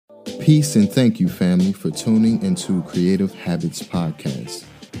Peace and thank you, family, for tuning into Creative Habits Podcast.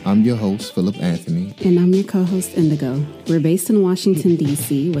 I'm your host, Philip Anthony. And I'm your co-host, Indigo. We're based in Washington,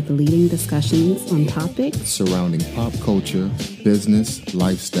 D.C. with leading discussions on topics surrounding pop culture, business,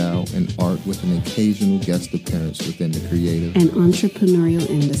 lifestyle, and art with an occasional guest appearance within the creative and entrepreneurial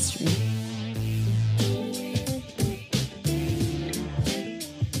industry.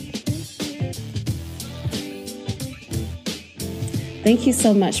 Thank you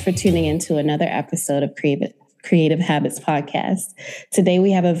so much for tuning in to another episode of Creative Habits Podcast. Today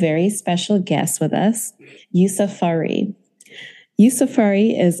we have a very special guest with us, Youssef Farhi. Youssef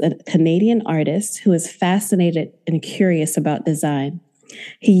Farhi is a Canadian artist who is fascinated and curious about design.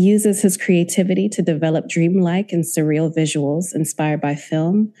 He uses his creativity to develop dreamlike and surreal visuals inspired by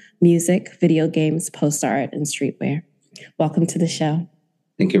film, music, video games, poster art, and streetwear. Welcome to the show.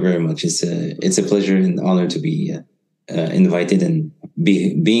 Thank you very much. It's a pleasure and honor to be invited and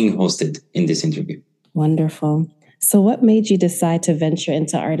being hosted in this interview. Wonderful. So what made you decide to venture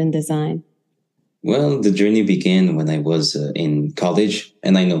into art and design? Well, the journey began when I was in college,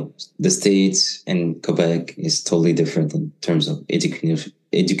 and I know the States and Quebec is totally different in terms of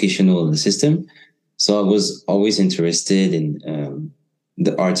educational system. So I was always interested in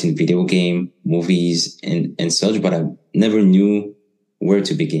the arts in video game, movies, and such, but I never knew where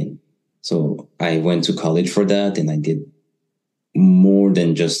to begin. So I went to college for that, and I did more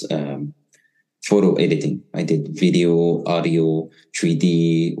than just photo editing. I did video, audio,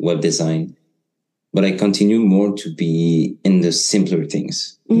 3D, web design. But I continue more to be in the simpler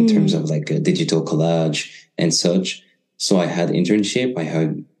things in terms of like a digital collage and such. So I had internship.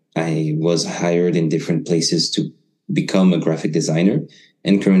 I was hired in different places to become a graphic designer.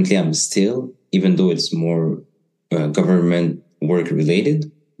 And currently I'm still, even though it's more government work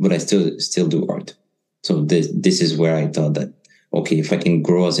related, but I still do art. So this is where I thought that, okay, if I can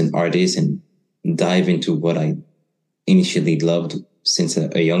grow as an artist and dive into what I initially loved since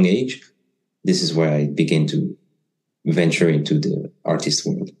a young age, this is where I began to venture into the artist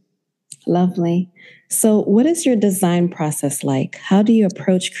world. Lovely. So what is your design process like? How do you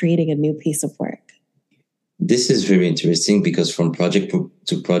approach creating a new piece of work? This is very interesting because from project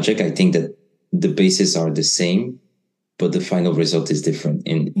to project, I think that the bases are the same, but the final result is different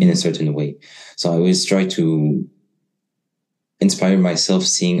in a certain way. So I always try to inspire myself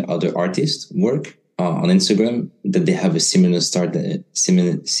seeing other artists work on Instagram, that they have a similar style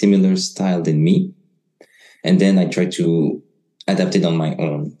than me. And then I try to adapt it on my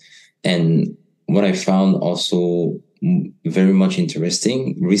own. And what I found also very much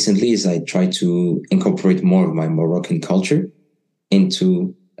interesting recently is I try to incorporate more of my Moroccan culture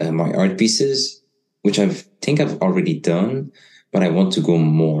into my art pieces, which I think I've already done, but I want to go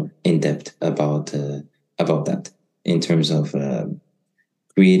more in depth about that in terms of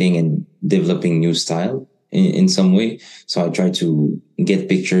creating and developing new style in some way. So I try to get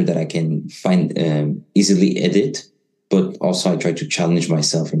picture that I can find easily edit, but also I try to challenge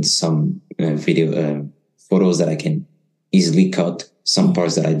myself in some video photos that I can easily cut some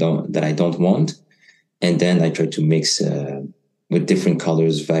parts that I don't want, and then I try to mix with different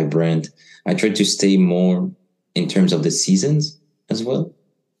colors, vibrant. I try to stay more in terms of the seasons as well.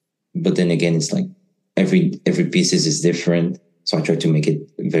 But then again, it's like every piece is different. So I try to make it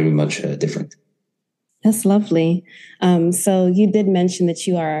very much different. That's lovely. So you did mention that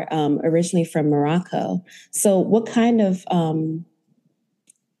you are originally from Morocco. So what kind of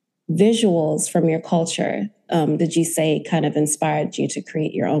visuals from your culture did you say kind of inspired you to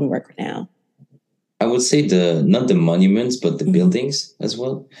create your own work now? I would say not the monuments, but the buildings as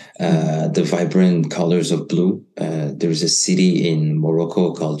well. The vibrant colors of blue. There's a city in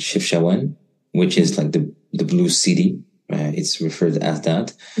Morocco called Chefchaouen, which is like the blue city. It's referred as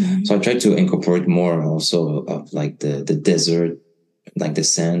that. So I try to incorporate more also of like the desert, like the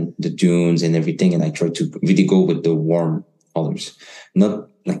sand, the dunes and everything. And I try to really go with the warm colors, not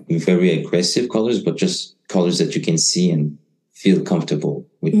like very aggressive colors, but just colors that you can see and feel comfortable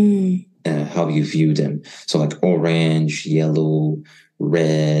with how you view them. So like orange, yellow,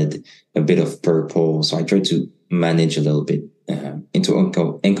 red, a bit of purple. So I try to manage a little bit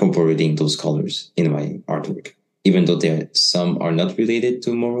into incorporating those colors in my artwork. Even though some are not related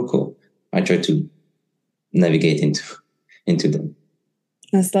to Morocco, I try to navigate into them.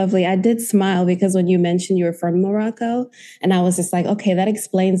 That's lovely. I did smile because when you mentioned you were from Morocco, and I was just like, okay, that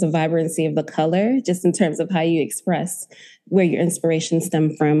explains the vibrancy of the color, just in terms of how you express where your inspiration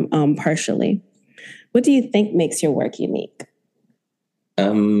stemmed from partially. What do you think makes your work unique?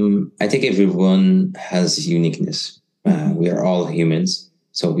 I think everyone has uniqueness. We are all humans.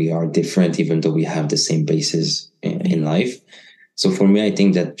 So we are different, even though we have the same basis in life. So for me, I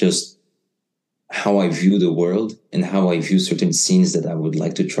think that just how I view the world and how I view certain scenes that I would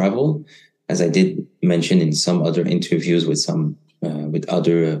like to travel. As I did mention in some other interviews with with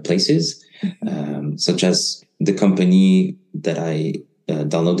other places, such as the company that I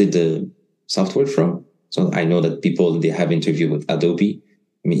downloaded the software from. So I know that they have interview with Adobe.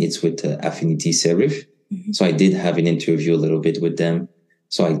 I mean, it's with Affinity Serif. So I did have an interview a little bit with them.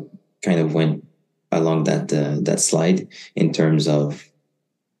 So I kind of went along that slide in terms of,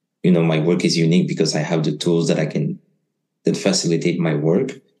 my work is unique because I have the tools that facilitate my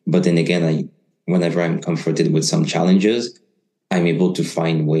work. But then again, whenever I'm confronted with some challenges, I'm able to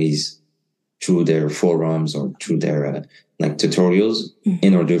find ways through their forums or through their tutorials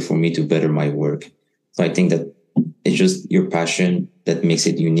in order for me to better my work. So I think that it's just your passion that makes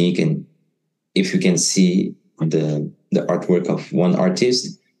it unique. And if you can see the artwork of one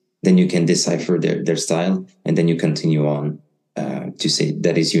artist, then you can decipher their style, and then you continue on to say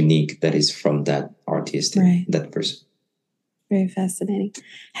that is unique, that is from that artist, right, that person. Very fascinating.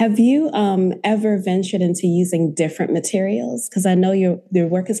 Have you ever ventured into using different materials? Because I know your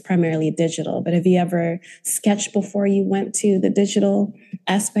work is primarily digital, but have you ever sketched before you went to the digital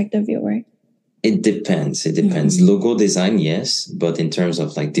aspect of your work? It depends. Logo design, yes, but in terms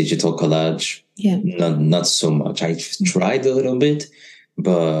of digital collage, not so much. I've tried a little bit,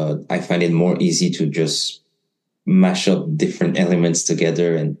 but I find it more easy to just mash up different elements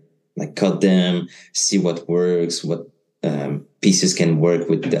together and cut them, see what works, what pieces can work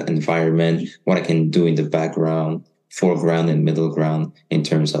with the environment, what I can do in the background, foreground and middle ground in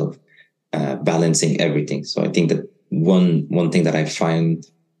terms of balancing everything. So I think that one thing that I find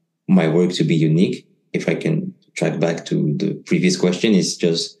my work to be unique, if I can track back to the previous question,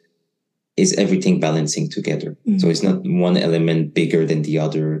 is everything balancing together. So it's not one element bigger than the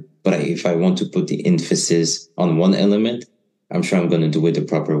other, but if I want to put the emphasis on one element, I'm sure I'm going to do it the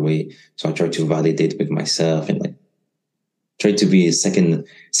proper way. So I try to validate with myself and try to be a second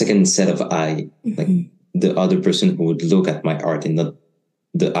set of eye, the other person who would look at my art and not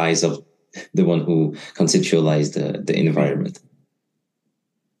the eyes of the one who conceptualized the environment.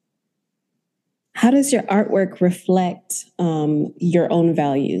 How does your artwork reflect your own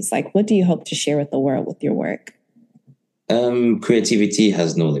values? What do you hope to share with the world with your work? Creativity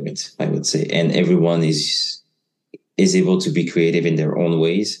has no limits, I would say, and everyone is able to be creative in their own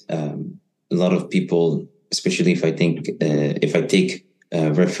ways. A lot of people, especially if I take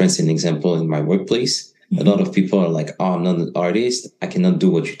reference and example in my workplace, a lot of people are like, "Oh, I'm not an artist. I cannot do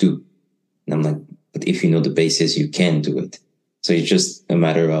what you do." And I'm like, "But if you know the basis, you can do it." So it's just a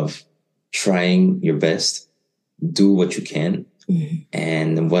matter of trying your best, do what you can.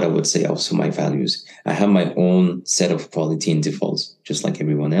 And what I would say also my values. I have my own set of quality and defaults, just like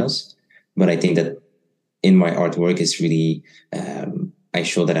everyone else. But I think that in my artwork, it's really, I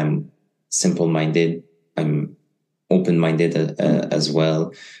show that I'm simple-minded. I'm open-minded as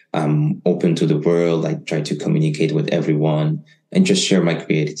well. I'm open to the world. I try to communicate with everyone and just share my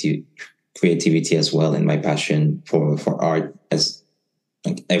creativity as well, and my passion for art. As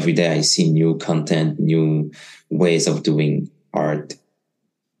every day I see new content, new ways of doing art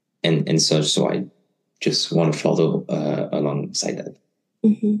and such. So I just want to follow alongside that.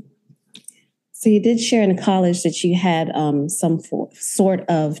 So you did share in college that you had some sort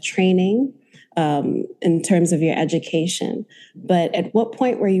of training in terms of your education. But at what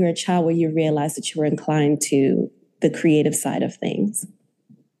point were you a child where you realized that you were inclined to the creative side of things?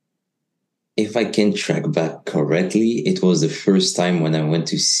 If I can track back correctly, it was the first time when I went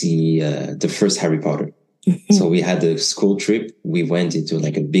to see the first Harry Potter. So we had a school trip. We went into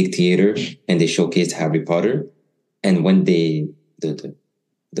a big theater and they showcased Harry Potter. And when the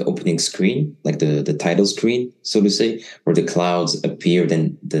opening screen, the title screen, so to say, where the clouds appeared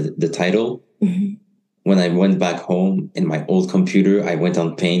and the title, when I went back home in my old computer, I went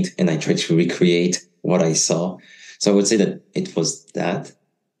on Paint and I tried to recreate what I saw. So I would say that it was that.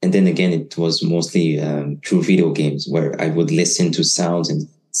 And then again, it was mostly through video games where I would listen to sounds and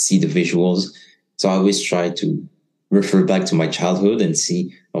see the visuals. So I always try to refer back to my childhood and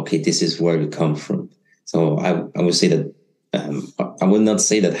see, okay, this is where it comes from. So I would say that I would not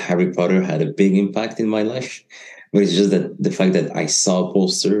say that Harry Potter had a big impact in my life, but it's just that the fact that I saw a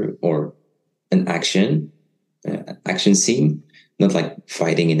poster or an action scene, not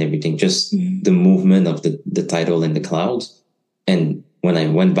fighting and everything, just the movement of the title and the clouds. And when I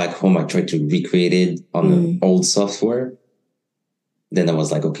went back home, I tried to recreate it on an old software. Then I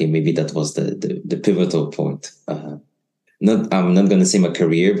was like, okay, maybe that was the pivotal point. I'm not going to say my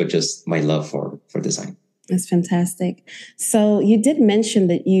career, but just my love for design. That's fantastic. So you did mention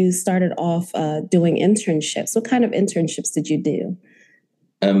that you started off doing internships. What kind of internships did you do?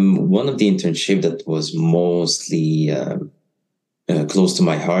 One of the internship that was mostly close to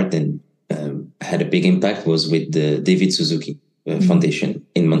my heart and had a big impact was with the David Suzuki Foundation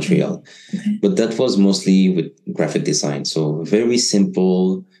in Montreal. Okay. But that was mostly with graphic design. So very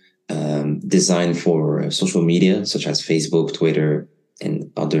simple design for social media, such as Facebook, Twitter,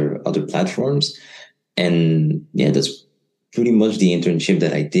 and other platforms. And yeah, that's pretty much the internship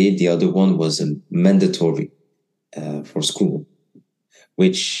that I did. The other one was mandatory for school,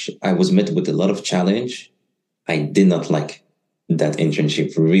 which I was met with a lot of challenge. I did not like that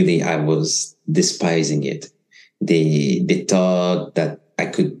internship. Really, I was despising it. They thought that I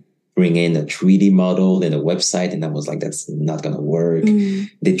could bring in a 3D model and a website, and I was like, that's not gonna work.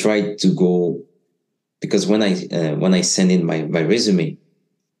 They tried to go, because when I sent in my resume,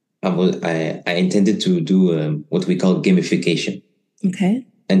 I intended to do what we call gamification. Okay.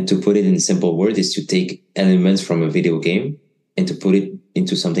 And to put it in simple words is to take elements from a video game and to put it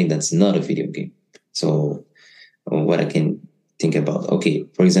into something that's not a video game. So what I can think about, okay,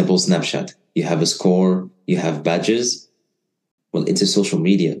 for example, Snapchat, you have a score, you have badges. Well, it's a social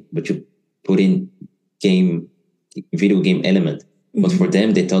media, but you put in video game element. Mm-hmm. But for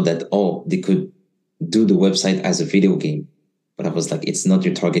them, they thought that, they could do the website as a video game. But I was like, it's not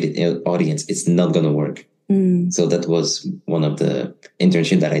your targeted audience. It's not going to work. So that was one of the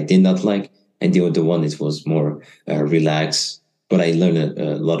internships that I did not like. And the other one, it was more relaxed. But I learned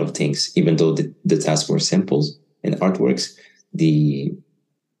a lot of things, even though the tasks were simple and artworks. The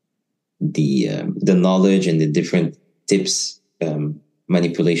knowledge and the different tips,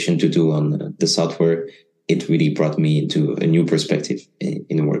 manipulation to do on the software, it really brought me into a new perspective in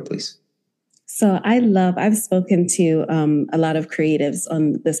the workplace. So I've spoken to a lot of creatives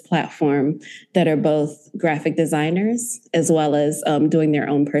on this platform that are both graphic designers as well as doing their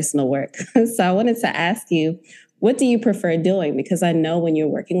own personal work. So I wanted to ask you, what do you prefer doing? Because I know when you're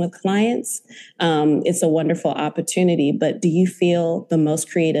working with clients, it's a wonderful opportunity, but do you feel the most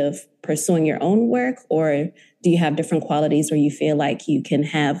creative pursuing your own work, or do you have different qualities where you feel like you can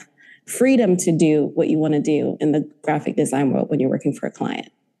have freedom to do what you want to do in the graphic design world when you're working for a client?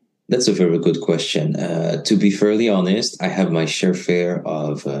 That's a very good question. To be fairly honest, I have my share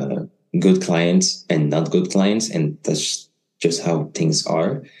of good clients and not good clients, and that's just how things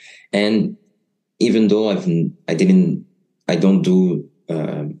are. And even though I don't do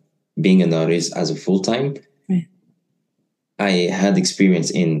being an artist as a full-time, right. I had experience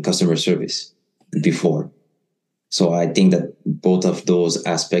in customer service before. So I think that both of those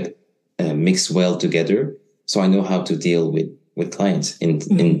aspects mix well together. So I know how to deal with clients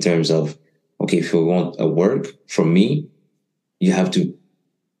in terms of, okay, if you want a work from me, you have to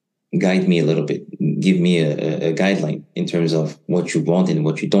guide me a little bit, give me a guideline in terms of what you want and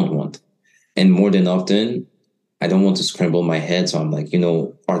what you don't want. And more than often, I don't want to scramble my head. So I'm like,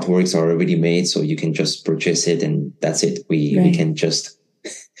 artworks are already made, so you can just purchase it and that's it. We can just,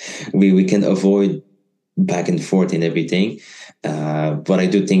 we can avoid back and forth and everything. But I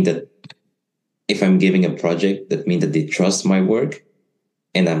do think that if I'm giving a project, that means that they trust my work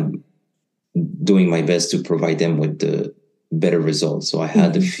and I'm doing my best to provide them with the better results. So I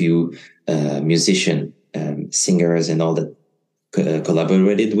had a few musicians, singers and all that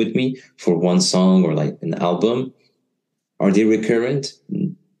collaborated with me for one song or like an album. Are they recurrent?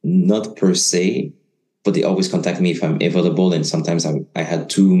 Not per se, but they always contact me if I'm available. And sometimes I had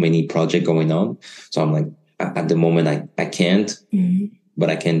too many projects going on. So I'm like, at the moment, I can't. But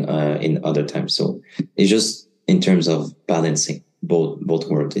I can in other times. So it's just in terms of balancing both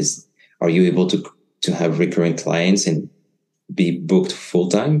worlds. Are you able to have recurrent clients and be booked full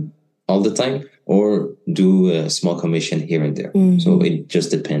time all the time, or do a small commission here and there? So it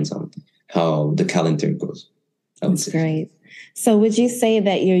just depends on how the calendar goes. That's great. So would you say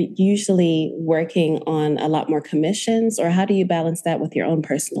that you're usually working on a lot more commissions, or how do you balance that with your own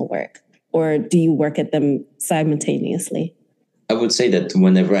personal work? Or do you work at them simultaneously? I would say that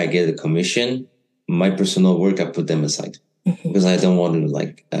whenever I get a commission, my personal work, I put them aside because I don't want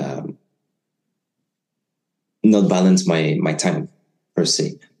to not balance my time per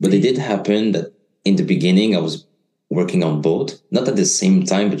se. But it did happen that in the beginning, I was working on both, not at the same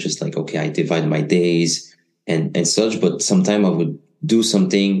time, but just like, okay, I divide my days and such. But sometimes I would do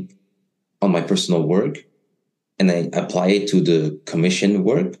something on my personal work and I apply it to the commission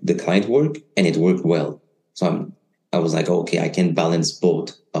work, the client work, and it worked well. So I was like, okay, I can balance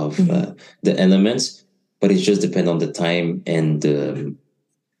both of the elements, but it just depends on the time and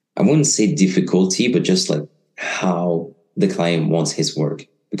I wouldn't say difficulty, but just like how the client wants his work.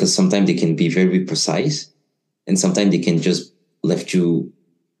 Because sometimes they can be very precise and sometimes they can just left you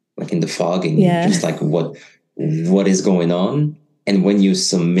like in the fog and just like what is going on. And when you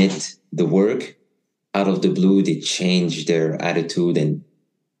submit the work out of the blue, they change their attitude, and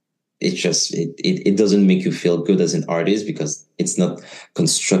it doesn't make you feel good as an artist, because it's not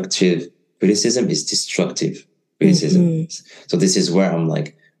constructive criticism, it's destructive criticism. Mm-hmm. So this is where I'm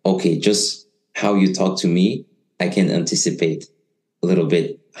like, okay, just how you talk to me, I can anticipate a little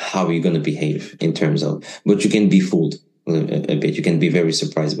bit how you're going to behave in terms of, but you can be fooled a bit. You can be very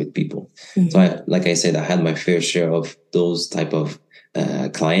surprised with people. Mm-hmm. So like I said, I had my fair share of those type of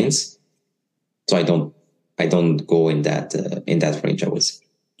clients. So I don't go in that range, I would say.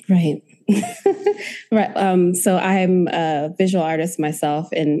 Right. Right. So I'm a visual artist myself,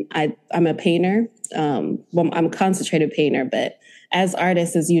 and I'm a painter. Well, I'm a concentrated painter, but as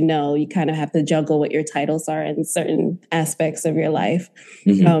artists, as you know, you kind of have to juggle what your titles are in certain aspects of your life.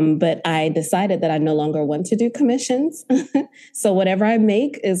 Mm-hmm. But I decided that I no longer want to do commissions. So whatever I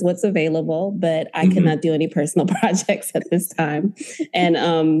make is what's available, but I mm-hmm. cannot do any personal projects at this time.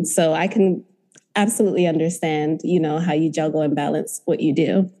 And so I can absolutely understand, how you juggle and balance what you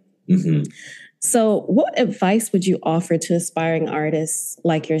do. Mm-hmm. So what advice would you offer to aspiring artists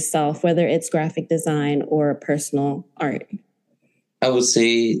like yourself, whether it's graphic design or personal art? I would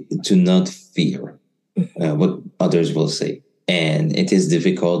say to not fear what others will say. And it is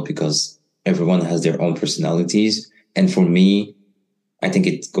difficult because everyone has their own personalities. And for me, I think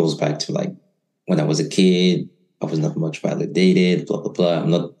it goes back to like when I was a kid, I was not much validated, blah, blah,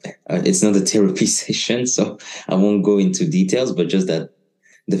 blah. It's not a therapy session, so I won't go into details, but just that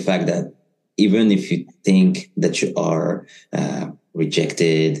the fact that even if you think that you are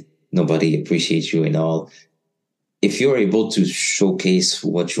rejected, nobody appreciates you and all, if you're able to showcase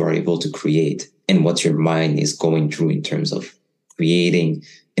what you are able to create and what your mind is going through in terms of creating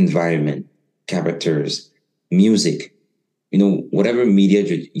environment, characters, music, whatever media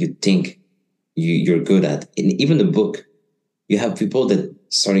you think you're good at, and even a book, you have people that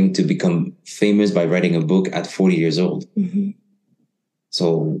starting to become famous by writing a book at 40 years old. Mm-hmm.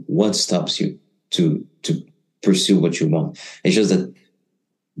 So what stops you to pursue what you want? It's just that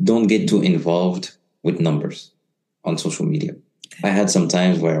don't get too involved with numbers on social media. I had some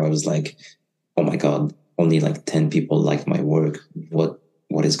times where I was like, oh my God, only like 10 people like my work. What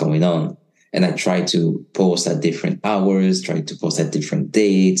is going on? And I try to post at different hours, try to post at different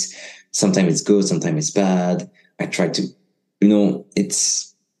dates. Sometimes it's good, sometimes it's bad. I try to,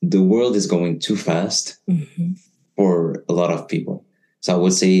 the world is going too fast mm-hmm. for a lot of people. So I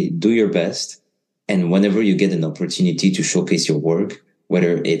would say do your best. And whenever you get an opportunity to showcase your work,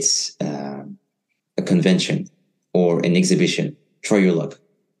 whether it's a convention or an exhibition, try your luck.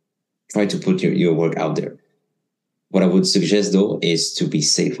 Try to put your work out there. What I would suggest, though, is to be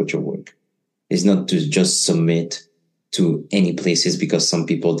safe with your work. It's not to just submit to any places, because some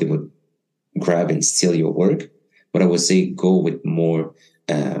people, they would grab and steal your work. But I would say go with more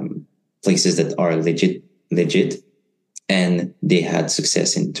places that are legit, and they had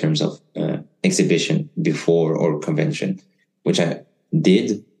success in terms of exhibition before or convention, which I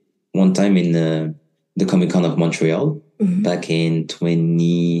did one time in the Comic-Con of Montreal mm-hmm. back in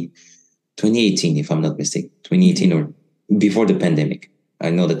 2018, if I'm not mistaken, 2018 or before the pandemic. I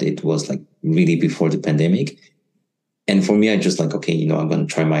know that it was like really before the pandemic. And for me, I just like, okay, I'm going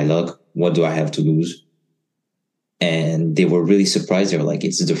to try my luck. What do I have to lose? And they were really surprised. They were like,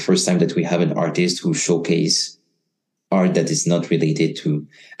 it's the first time that we have an artist who showcase art that is not related to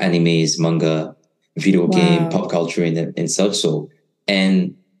animes, manga, video game, pop culture and such. So,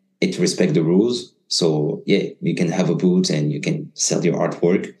 and it respect the rules. So yeah, you can have a booth and you can sell your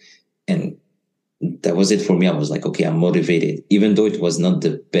artwork. And that was it for me. I was like, okay, I'm motivated. Even though it was not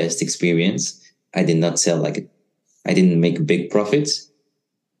the best experience, I did not sell I didn't make big profits.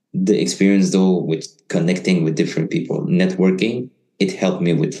 The experience though, with connecting with different people, networking, it helped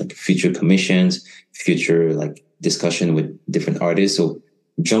me with like future commissions, future like discussion with different artists. So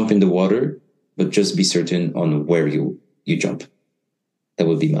jump in the water, but just be certain on where you jump. That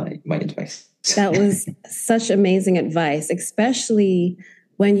would be my advice. That was such amazing advice, especially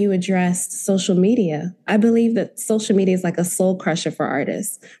when you addressed social media. I believe that social media is like a soul crusher for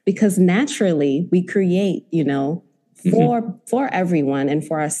artists, because naturally we create, for everyone and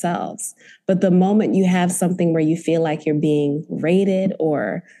for ourselves. But the moment you have something where you feel like you're being rated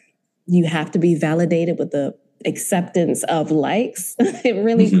or you have to be validated with the acceptance of likes, it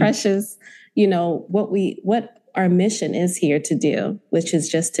really mm-hmm. crushes, what our mission is here to do, which is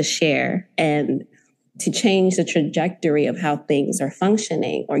just to share and to change the trajectory of how things are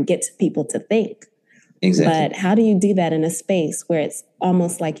functioning or get to people to think. Exactly. But how do you do that in a space where it's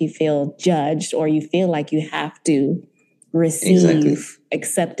almost like you feel judged or you feel like you have to receive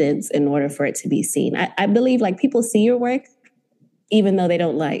acceptance in order for it to be seen? I believe like people see your work even though they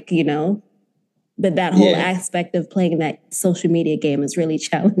don't like, but that whole aspect of playing that social media game is really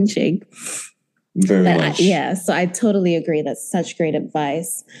challenging. Very much. So I totally agree. That's such great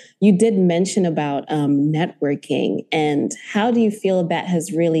advice. You did mention about networking, and how do you feel that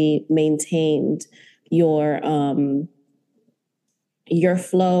has really maintained your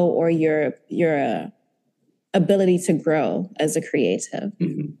flow or your ability to grow as a creative?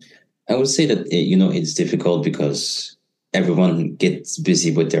 Mm-hmm. I would say that, it's difficult because everyone gets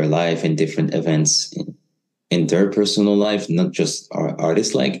busy with their life and different events in their personal life, not just our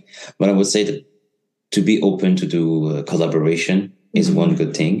artists like. But I would say that to be open to do collaboration is one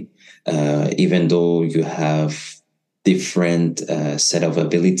good thing. Even though you have different set of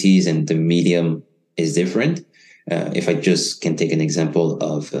abilities and the medium is different. If I just can take an example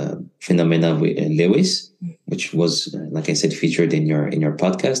of Phenomena with Lewis, which was, like I said, featured in your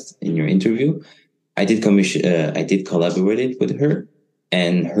podcast, in your interview, I did collaborate with her,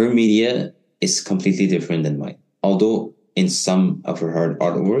 and her media is completely different than mine. Although in some of her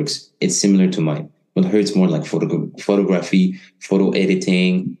artworks, it's similar to mine. But her, it's more like photography, photo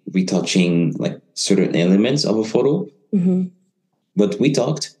editing, retouching like certain elements of a photo. Mm-hmm. But we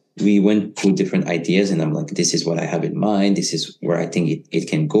talked. We went through different ideas, and I'm like, this is what I have in mind. This is where I think it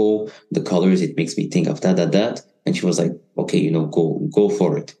can go. The colors, it makes me think of that. And she was like, okay, go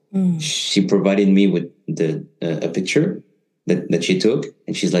for it. She provided me with a picture that she took,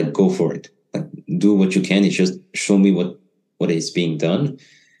 and she's like, go for it. Like, do what you can. It's just show me what is being done.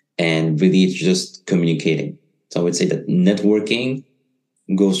 And really, it's just communicating. So I would say that networking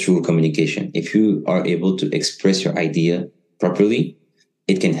goes through communication. If you are able to express your idea properly,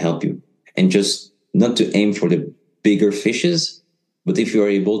 it can help you. And just not to aim for the bigger fishes, but if you are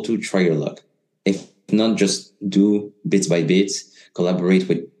able to, try your luck. If not, just do bits by bits, collaborate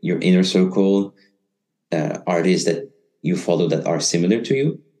with your inner circle, artists that you follow that are similar to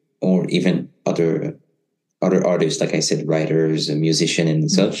you, or even other artists, like I said, writers, a musician and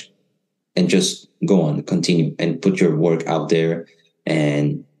such, and just go on, continue and put your work out there,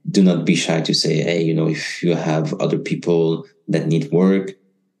 and do not be shy to say, hey, if you have other people that need work,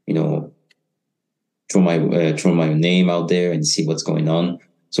 throw my name out there and see what's going on.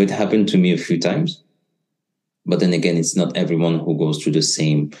 So it happened to me a few times, but then again, it's not everyone who goes through the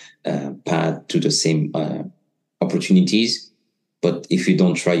same path, to the same opportunities. But if you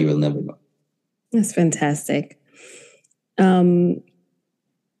don't try, you will never know. That's fantastic. So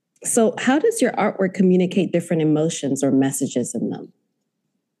how does your artwork communicate different emotions or messages in them?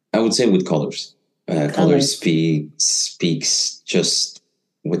 I would say with colors. Colors speaks just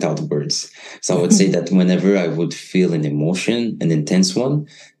without words. So I would say that whenever I would feel an emotion, an intense one,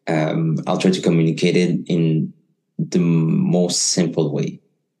 I'll try to communicate it in the most simple way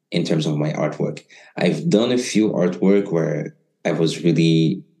in terms of my artwork. I've done a few artwork where I was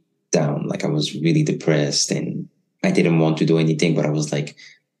really down, like I was really depressed and I didn't want to do anything, but I was like,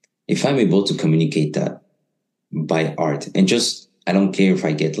 if I'm able to communicate that by art, and just, I don't care if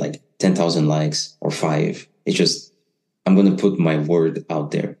I get like 10,000 likes or 5, it's just, I'm going to put my word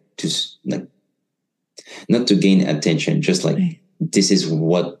out there to like, not to gain attention, just like, this is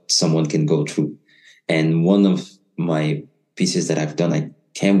what someone can go through. And one of my pieces that I've done, I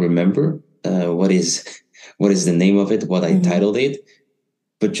can't remember what is the name of it, what I titled it,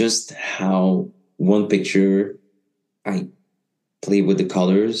 but just how one picture I play with the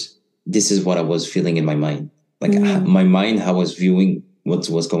colors. This is what I was feeling in my mind. Like my mind, how I was viewing what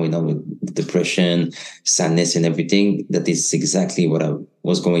was going on with depression, sadness and everything. That is exactly what I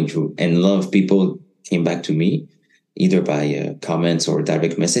was going through. And a lot of people came back to me either by comments or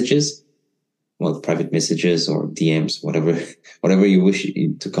direct messages, well, private messages or DMs, whatever you wish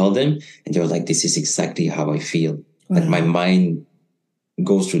to call them. And they were like, this is exactly how I feel. Wow. Like my mind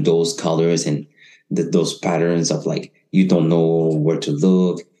goes through those colors and those patterns of like, you don't know where to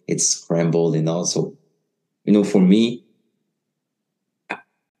look. It's scrambled. And also, for me,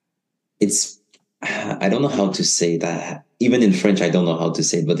 I don't know how to say that. Even in French, I don't know how to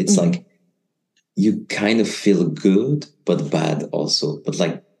say it, but it's like, you kind of feel good, but bad also. But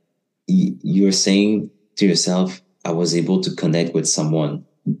like, you're saying to yourself, I was able to connect with someone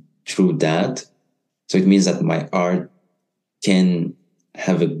through that. So it means that my art can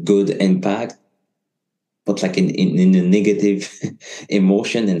have a good impact, but like in a negative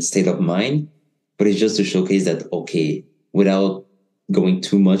emotion and state of mind. But it's just to showcase that, okay, without going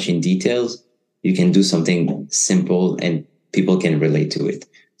too much in details, you can do something simple and people can relate to it.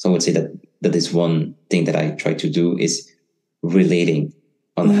 So I would say that is one thing that I try to do, is relating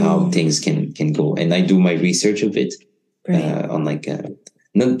on how things can go. And I do my research of it on like,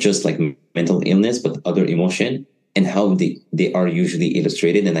 not just like mental illness, but other emotion. and how they are usually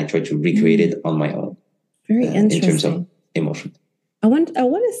illustrated, and I try to recreate it on my own. Very interesting. In terms of emotion. I want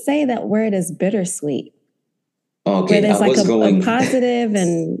to say that word is bittersweet. Okay, where there's like a positive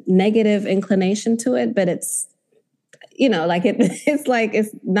and negative inclination to it, but it's, like it's like, it's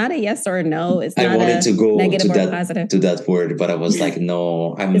not a yes or a no. It's not I wanted to go negative to or positive. To that word, but I was like,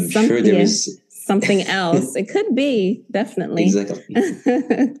 no, I'm sure there is something else. It could be, definitely.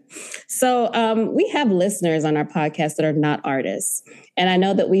 Exactly. So we have listeners on our podcast that are not artists. And I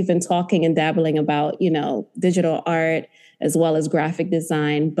know that we've been talking and dabbling about, digital art as well as graphic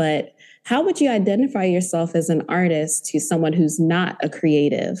design. But how would you identify yourself as an artist to someone who's not a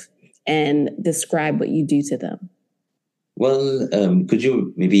creative and describe what you do to them? Well, could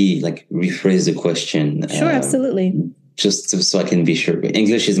you maybe like rephrase the question? Sure, absolutely. Just so I can be sure.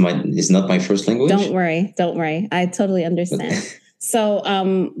 English is not my first language. Don't worry. I totally understand.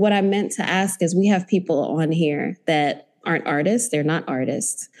 So what I meant to ask is, we have people on here that aren't artists. They're not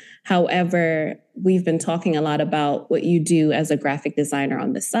artists. However, we've been talking a lot about what you do as a graphic designer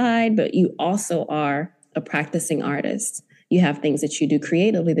on the side, but you also are a practicing artist. You have things that you do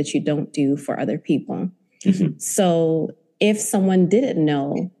creatively that you don't do for other people. Mm-hmm. So if someone didn't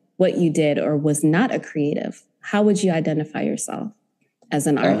know what you did or was not a creative, how would you identify yourself as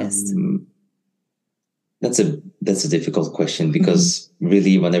an artist? That's a difficult question, because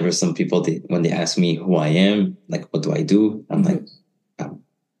really, whenever some people, when they ask me who I am, like, what do I do? I'm like,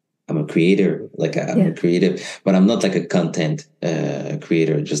 I'm a creator, like I'm a creative, but I'm not like a content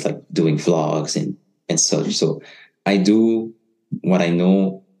creator, just like doing vlogs and such. So I do what I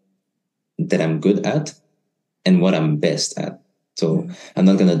know that I'm good at and what I'm best at. So I'm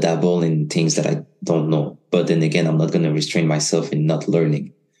not going to dabble in things that I don't know. But then again, I'm not going to restrain myself in not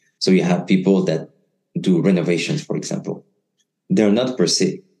learning. So you have people that do renovations, for example. They're not per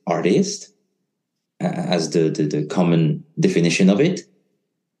se artists, as the common definition of it.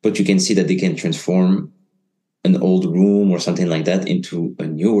 But you can see that they can transform an old room or something like that into a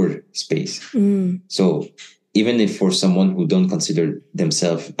newer space. So even if for someone who don't consider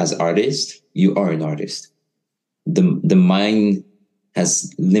themselves as artists, you are an artist. The mind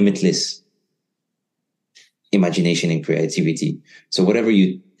has limitless imagination and creativity. So whatever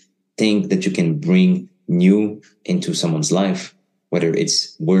you think that you can bring new into someone's life, whether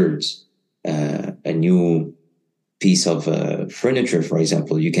it's words, a new piece of furniture, for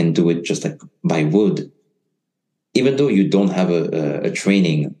example, you can do it just like by wood. Even though you don't have a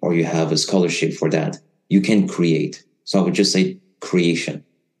training or you have a scholarship for that, you can create. So I would just say creation.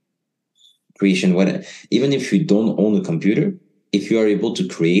 Even if you don't own a computer, if you are able to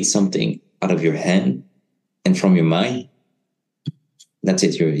create something out of your hand and from your mind, that's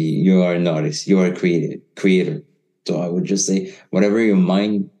it. You are an artist. You are a creator. So I would just say, whatever your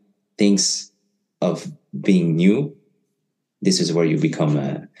mind thinks of being new, this is where you become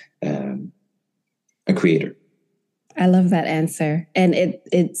a creator. I love that answer. And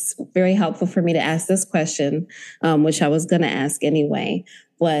it's very helpful for me to ask this question, which I was going to ask anyway,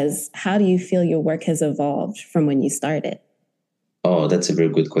 was how do you feel your work has evolved from when you started? Oh, that's a very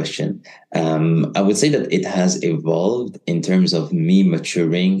good question. I would say that it has evolved in terms of me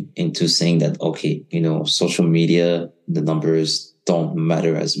maturing into saying that, okay, social media, the numbers don't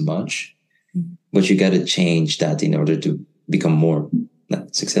matter as much, but you got to change that in order to become more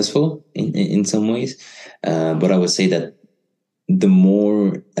successful in some ways. But I would say that the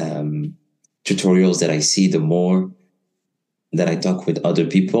more tutorials that I see, the more that I talk with other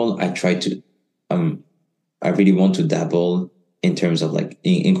people, I try to, I really want to dabble in terms of like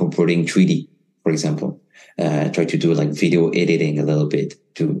incorporating 3D, for example. I try to do like video editing a little bit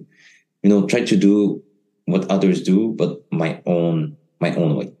to, try to do what others do, but my own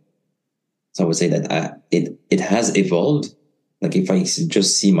way. So I would say that it has evolved. Like if I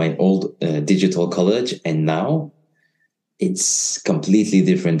just see my old digital college and now, it's completely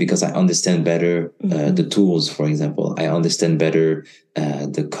different because I understand better the tools, for example. I understand better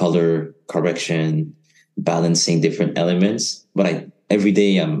the color correction, balancing different elements. But every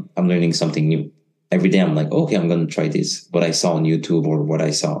day I'm learning something new. Every day I'm like, okay, I'm going to try this, what I saw on YouTube or what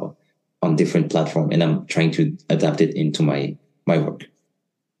I saw on different platforms, and I'm trying to adapt it into my work.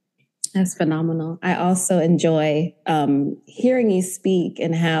 That's phenomenal. I also enjoy hearing you speak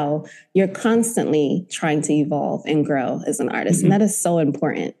and how you're constantly trying to evolve and grow as an artist. And that is so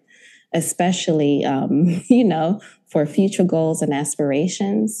important, especially, for future goals and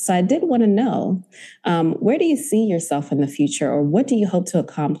aspirations. So I did want to know, where do you see yourself in the future, or what do you hope to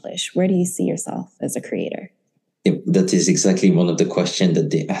accomplish? Where do you see yourself as a creator? That is exactly one of the questions that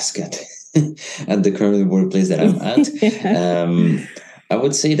they ask at the current workplace that I'm at. I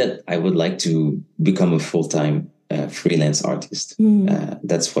would say that I would like to become a full-time freelance artist.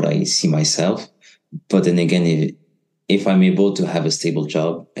 That's what I see myself. But then again, if I'm able to have a stable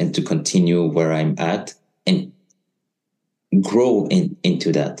job and to continue where I'm at and grow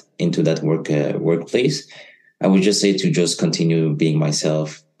into that workplace, I would just say to just continue being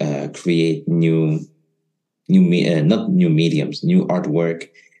myself, create not new mediums, new artwork,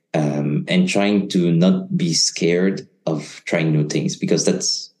 and trying to not be scared of trying new things, because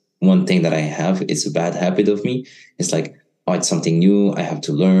that's one thing that I have. It's a bad habit of me. It's like, oh, it's something new, I have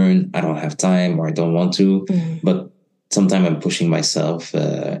to learn, I don't have time, or I don't want to. But sometimes I'm pushing myself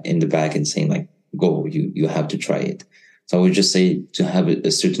in the back and saying like, go, you have to try it. So I would just say to have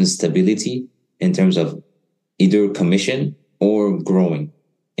a certain stability in terms of either commission or growing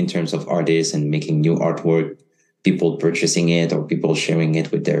in terms of artists and making new artwork, people purchasing it or people sharing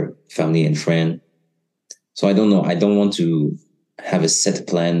it with their family and friend. So I don't know. I don't want to have a set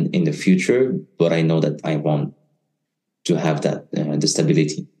plan in the future, but I know that I want to have that the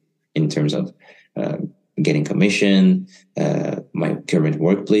stability in terms of getting commission, my current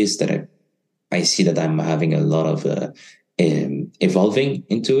workplace that I see that I'm having a lot of evolving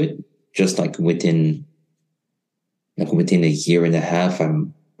into it. Just like within a year and a half,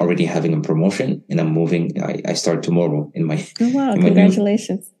 I'm already having a promotion and I'm moving. I start tomorrow in my. Oh, wow.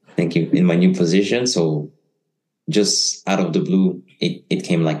 Congratulations. Thank you. In my new position. So just out of the blue, it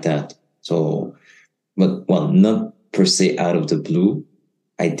came like that. So, but well, not per se out of the blue.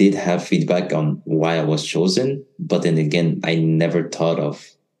 I did have feedback on why I was chosen, but then again, I never thought of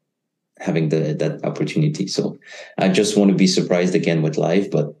having that opportunity. So I just want to be surprised again with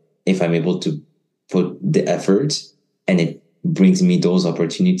life. But if I'm able to put the effort and it brings me those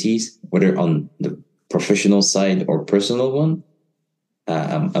opportunities, whether on the professional side or personal one,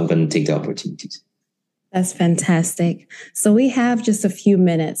 I'm going to take the opportunities. That's fantastic. So we have just a few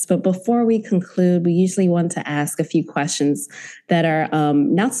minutes, but before we conclude, we usually want to ask a few questions that are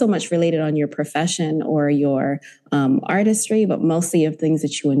not so much related on your profession or your artistry, but mostly of things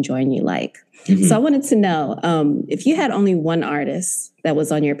that you enjoy and you like. So I wanted to know, if you had only one artist that was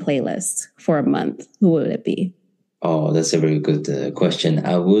on your playlist for a month, who would it be? Oh, that's a very good question.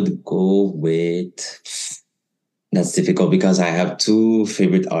 I would go with... That's difficult because I have two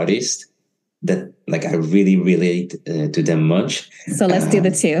favorite artists that like I really relate to them much. So let's do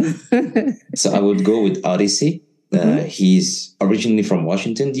the two. So I would go with Odyssey. He's originally from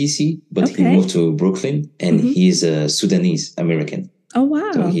Washington, D.C., but he moved to Brooklyn, and he's a Sudanese American. Oh,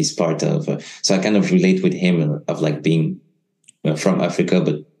 wow. So he's part of... so I kind of relate with him of like being from Africa,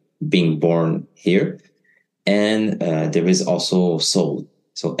 but being born here. And there is also Soul.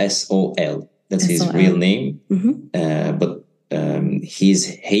 So S-O-L. That's his real name. But he's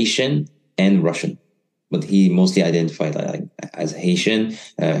Haitian and Russian, but he mostly identified as Haitian.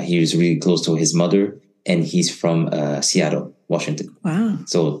 He is really close to his mother, and he's from Seattle, Washington. Wow.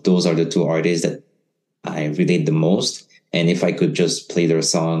 So those are the two artists that I relate the most. And if I could just play their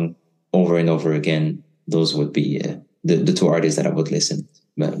song over and over again, those would be the two artists that I would listen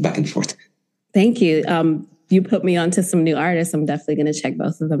back and forth. Thank you. You put me onto some new artists. I'm definitely going to check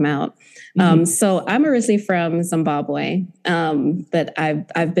both of them out. So I'm originally from Zimbabwe, but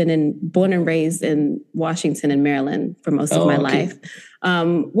I've been born and raised in Washington and Maryland for most of my life.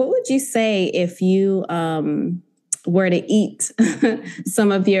 What would you say if you were to eat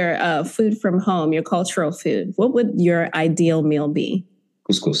some of your food from home, your cultural food? What would your ideal meal be?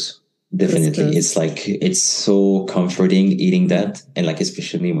 Couscous. Definitely. It's like, it's so comforting eating that. And like,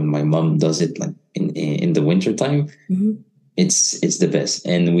 especially when my mom does it like in the winter time, it's the best.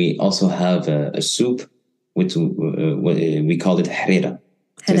 And we also have a soup which we call it harira.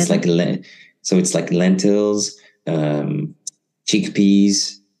 So it's like lentils,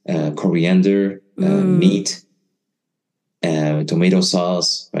 chickpeas, coriander, meat, tomato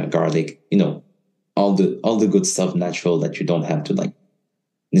sauce, garlic, all the good stuff, natural, that you don't have to like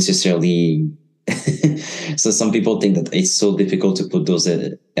necessarily. So some people think that it's so difficult to put those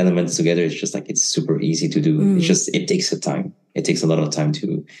elements together. It's just like, it's super easy to do. It's just, it takes time. It takes a lot of time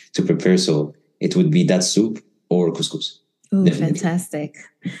to prepare. So it would be that soup or couscous. Oh, fantastic.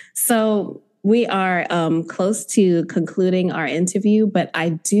 So we are close to concluding our interview, but I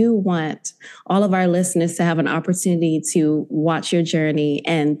do want all of our listeners to have an opportunity to watch your journey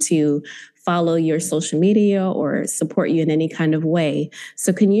and to follow your social media or support you in any kind of way.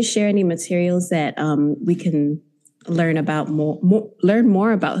 So can you share any materials that we can learn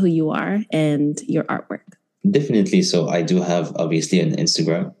more about who you are and your artwork? Definitely. So I do have obviously an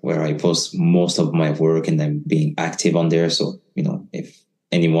Instagram where I post most of my work and I'm being active on there. So, if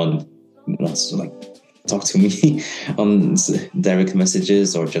anyone wants to like talk to me on direct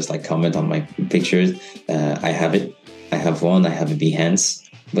messages or just like comment on my pictures, I have it. I have one. I have a Behance,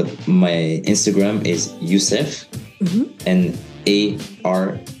 but my Instagram is Youssef and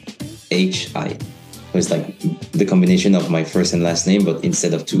ARHI. It's like the combination of my first and last name, but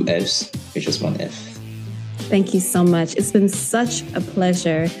instead of two F's, it's just one F. Thank you so much. It's been such a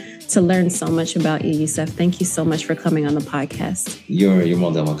pleasure to learn so much about you, Youssef. Thank you so much for coming on the podcast. You're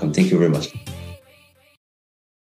more than welcome. Thank you very much.